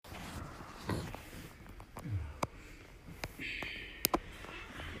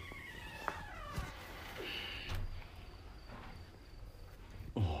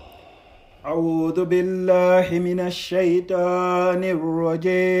أعوذ بالله من الشيطان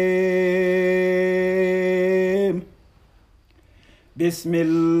الرجيم. بسم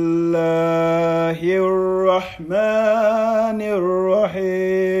الله الرحمن الرحيم.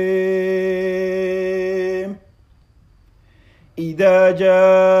 إذا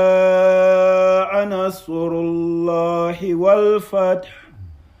جاء نصر الله والفتح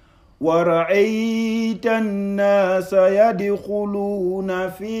ورأيت الناس يدخلون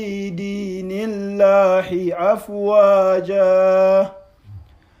في دين الله أفواجا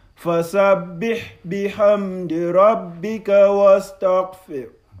فسبح بحمد ربك واستغفر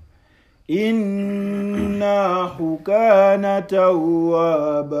إنه كان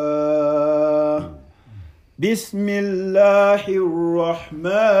توابا. بسم الله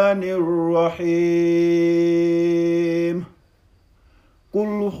الرحمن الرحيم.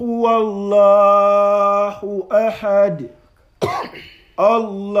 قل هو الله أحد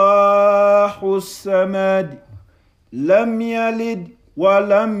الله الصمد لم يلد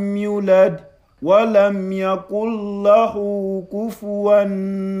ولم يولد ولم يكن له كفوا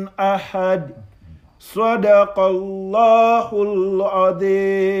أحد. صدق الله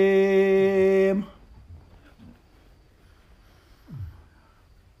العظيم.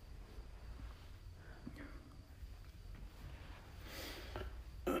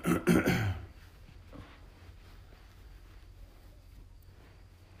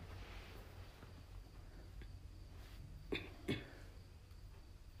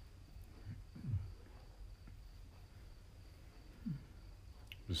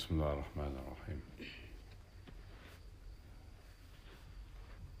 بسم الله الرحمن الرحيم.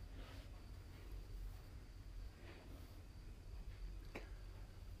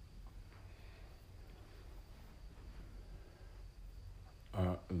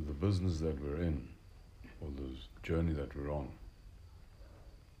 The business that we're in, or the journey that we're on,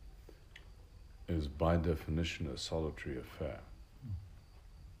 is by definition a solitary affair.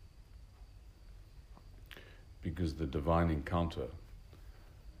 Because the divine encounter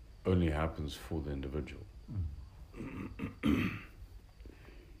only happens for the individual.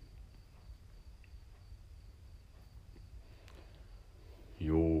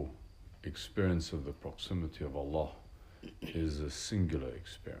 Your experience of the proximity of Allah is a singular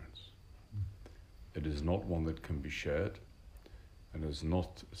experience. It is not one that can be shared and is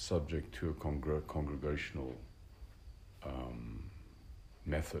not subject to a congregational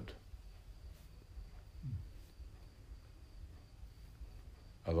method.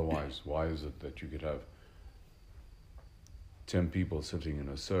 Otherwise, why is it that you could have 10 people sitting in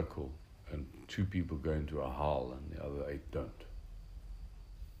a circle and 2 people go into a hall and the other 8 don't?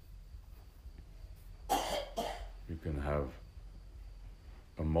 You can have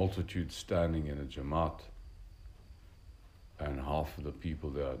a multitude standing in a jamaat and half of the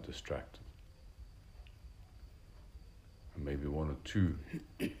people there are distracted. And maybe 1 or 2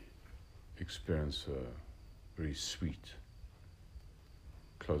 experience a very sweet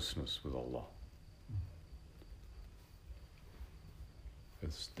closeness with Allah.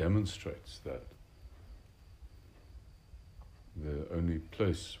 It demonstrates that the only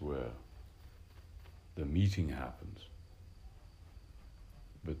place where the meeting happens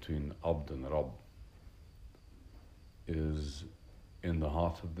between Abd and Rabb is in the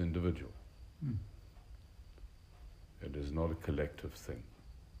heart of the individual. It is not a collective thing.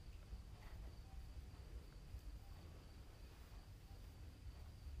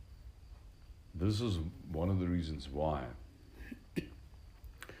 This is one of the reasons why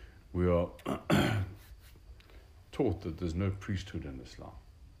we are taught that there's no priesthood in Islam.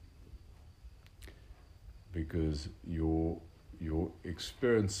 Because your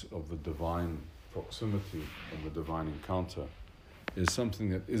experience of the divine proximity and the divine encounter is something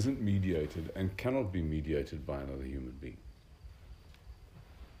that isn't mediated and cannot be mediated by another human being.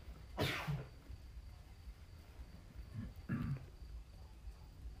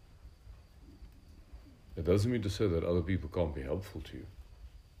 It doesn't mean to say that other people can't be helpful to you,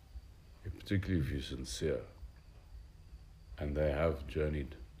 particularly if you're sincere and they have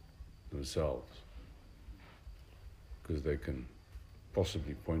journeyed themselves, because they can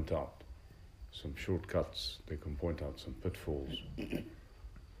possibly point out some shortcuts, they can point out some pitfalls.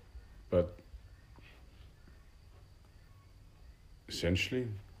 But essentially,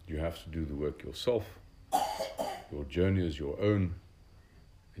 you have to do the work yourself. Your journey is your own,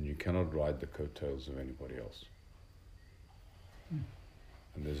 and you cannot ride the coattails of anybody else.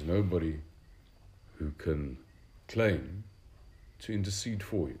 And there's nobody who can claim to intercede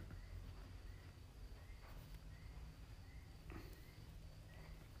for you.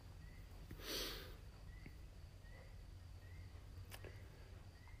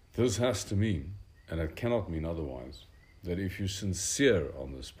 This has to mean, and it cannot mean otherwise, that if you're sincere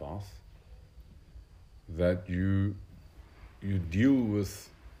on this path, that you deal with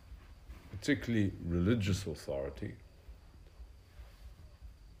particularly religious authority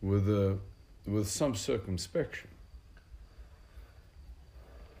with some circumspection,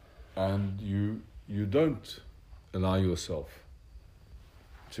 and you don't allow yourself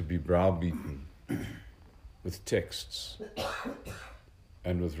to be browbeaten with texts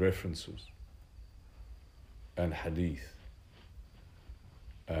and with references and hadith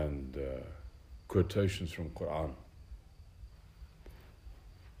and quotations from Quran,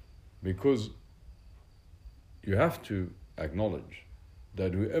 because you have to acknowledge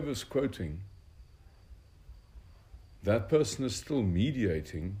that whoever's quoting, that person is still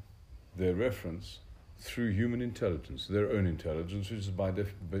mediating their reference through human intelligence, their own intelligence, which is by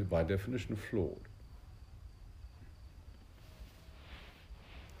definition flawed.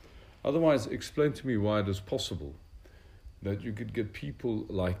 Otherwise, explain to me why it is possible that you could get people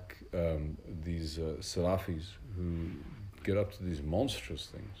like these Salafis who get up to these monstrous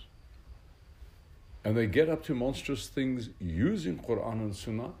things. And they get up to monstrous things using Quran and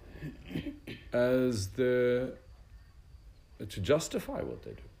Sunnah as to justify what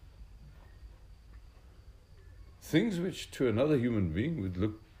they do. Things which to another human being would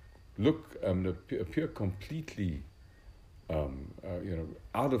appear completely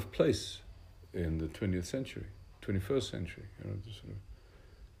out of place in the 20th century, 21st century. The sort of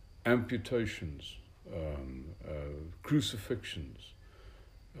amputations, crucifixions,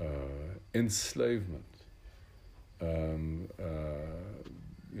 enslavement,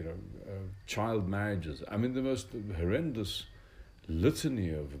 child marriages. I mean, the most horrendous litany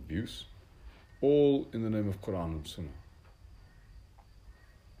of abuse, all in the name of Quran and Sunnah.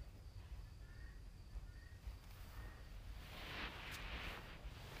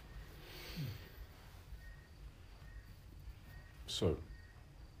 So,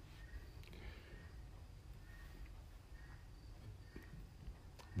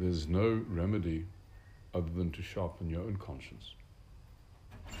 there's no remedy other than to sharpen your own conscience.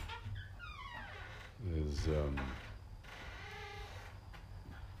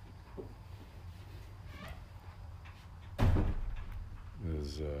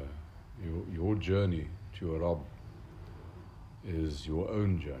 Your journey to your Rabb is your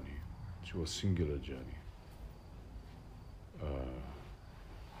own journey. It's your singular journey.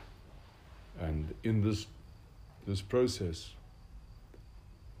 And in this process,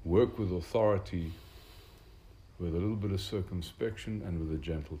 work with authority, with a little bit of circumspection and with a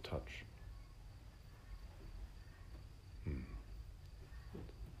gentle touch.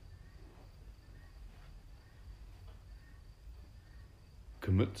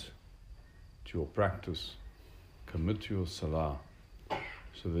 Commit to your practice, commit to your salah,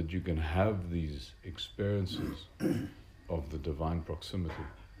 so that you can have these experiences of the divine proximity.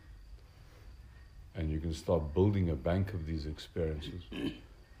 And you can start building a bank of these experiences.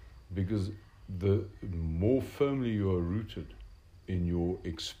 Because the more firmly you are rooted in your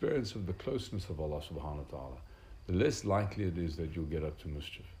experience of the closeness of Allah subhanahu wa ta'ala, the less likely it is that you'll get up to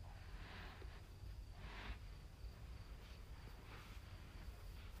mischief.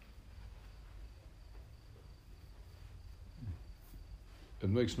 It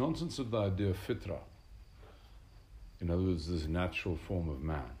makes nonsense of the idea of fitrah. In other words, this natural form of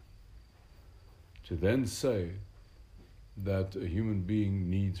man. To then say that a human being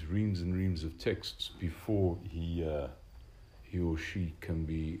needs reams and reams of texts before he or she can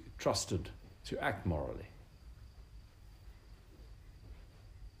be trusted to act morally.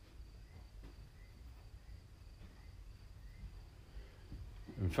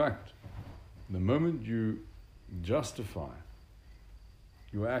 In fact, the moment you justify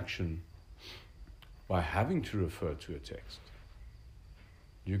your action by having to refer to a text,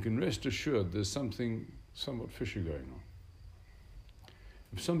 you can rest assured there's something somewhat fishy going on.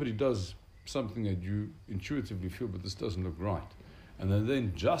 If somebody does something that you intuitively feel, but this doesn't look right, and they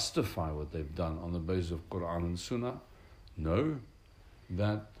then justify what they've done on the basis of Quran and Sunnah, know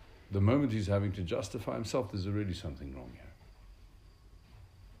that the moment he's having to justify himself, there's already something wrong here.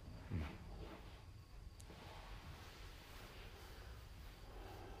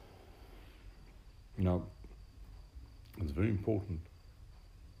 Now, it's very important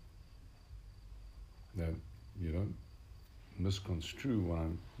that you don't misconstrue what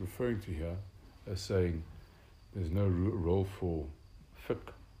I'm referring to here as saying there's no role for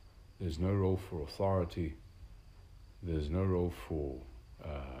fiqh, there's no role for authority, there's no role for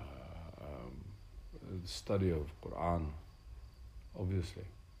study of Quran, obviously.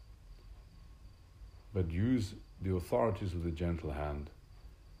 But use the authorities with a gentle hand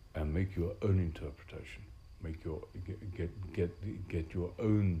and make your own interpretation. Make your get your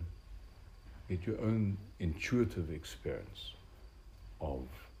own intuitive experience of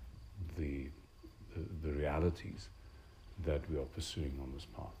the realities that we are pursuing on this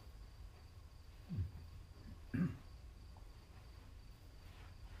path.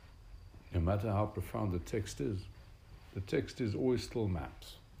 No matter how profound the text is always still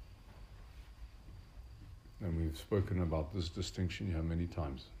maps. And we've spoken about this distinction here many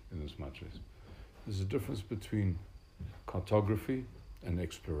times in this majlis. There's a difference between cartography and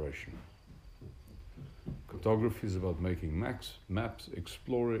exploration. Cartography is about making maps.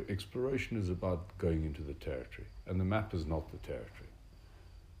 Exploration is about going into the territory. And the map is not the territory.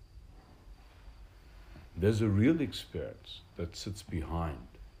 There's a real experience that sits behind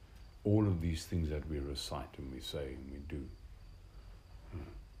all of these things that we recite and we say and we do.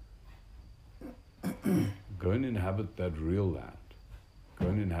 Go and inhabit that real land. Go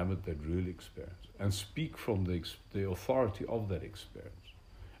and inhabit that real experience. And speak from the authority of that experience.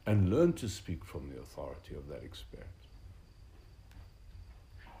 And learn to speak from the authority of that experience.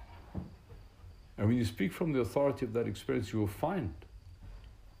 And when you speak from the authority of that experience, you'll find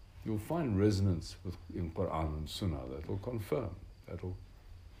resonance in Quran and Sunnah that will confirm.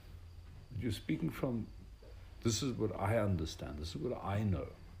 You're speaking from, this is what I understand, this is what I know.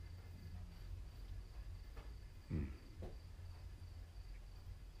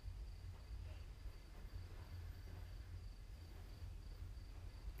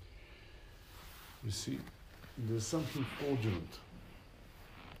 You see, there's something fraudulent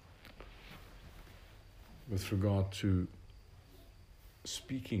with regard to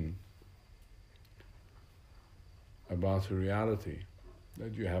speaking about a reality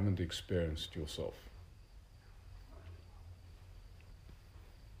that you haven't experienced yourself.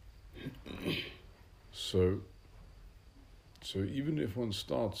 So even if one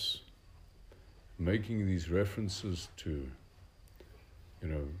starts making these references to,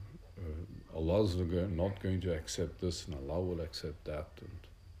 Allah's not going to accept this and Allah will accept that, and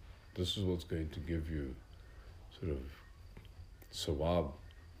this is what's going to give you sort of sawab,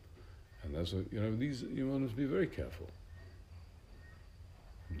 and that's what, these, you want to be very careful.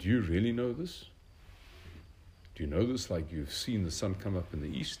 Do you really know this? Do you know this like you've seen the sun come up in the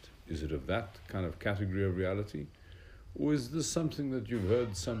east? Is it of that kind of category of reality? Or is this something that you've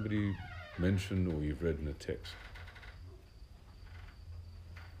heard somebody mention or you've read in a text?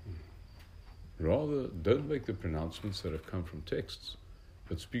 Rather, don't make the pronouncements that have come from texts,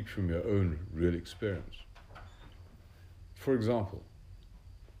 but speak from your own real experience. For example,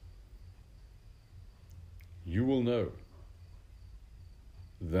 you will know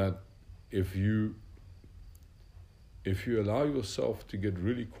that if you allow yourself to get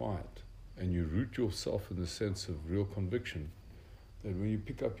really quiet and you root yourself in the sense of real conviction, that when you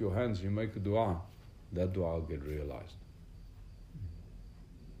pick up your hands, you make a dua, that dua will get realized.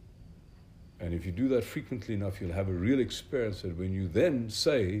 And if you do that frequently enough, you'll have a real experience that when you then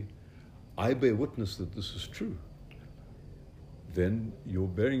say, I bear witness that this is true, then your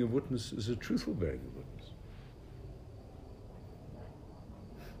bearing of witness is a truthful bearing of witness.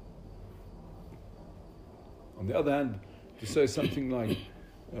 On the other hand, to say something like,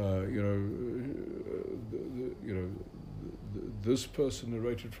 this person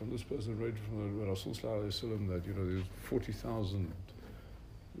narrated from this person narrated from the Rasul Sallallahu Alaihi Wasallam that there's 40,000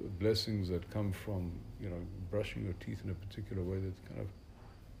 blessings that come from brushing your teeth in a particular way, that kind of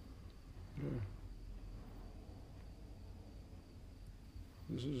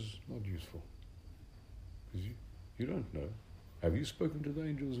this is not useful, because you don't know. Have you spoken to the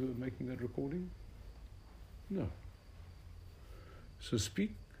angels who are making that recording? No. So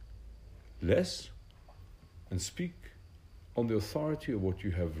speak less and speak on the authority of what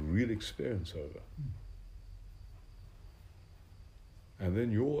you have real experience over. And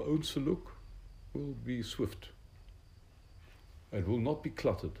then your own suluk will be swift. It will not be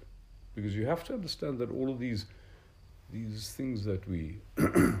cluttered. Because you have to understand that all of these things that we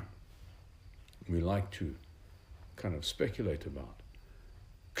we like to kind of speculate about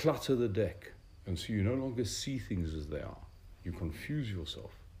clutter the deck. And so you no longer see things as they are. You confuse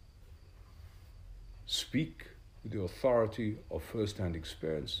yourself. Speak with the authority of first-hand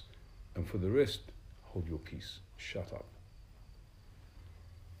experience, and for the rest, hold your peace. Shut up.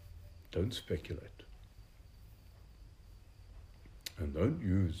 Don't speculate. And don't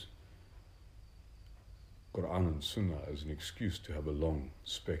use Quran and Sunnah as an excuse to have a long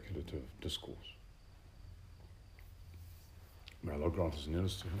speculative discourse. May Allah grant us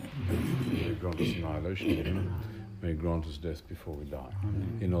nearness to Him. May He grant us annihilation of Him. May grant us death before we die.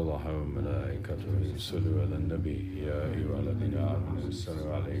 Inna Allaha wa malaikatahu yusallu ala nabi ya ayyuhalladhina amanu sallu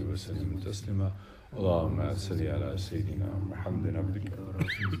alayhi wa sallimu taslima. Allahumma salli ala sayyidina Muhammadin abdika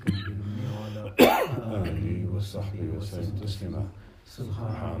alihi wa sahbihi wa sallim taslima.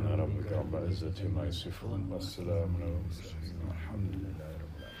 Subhana rabbika rabbil izzati amma yasifun wa salamun ala al-mursalin walhamdulillahi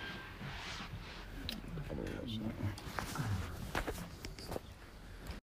rabbil alamin.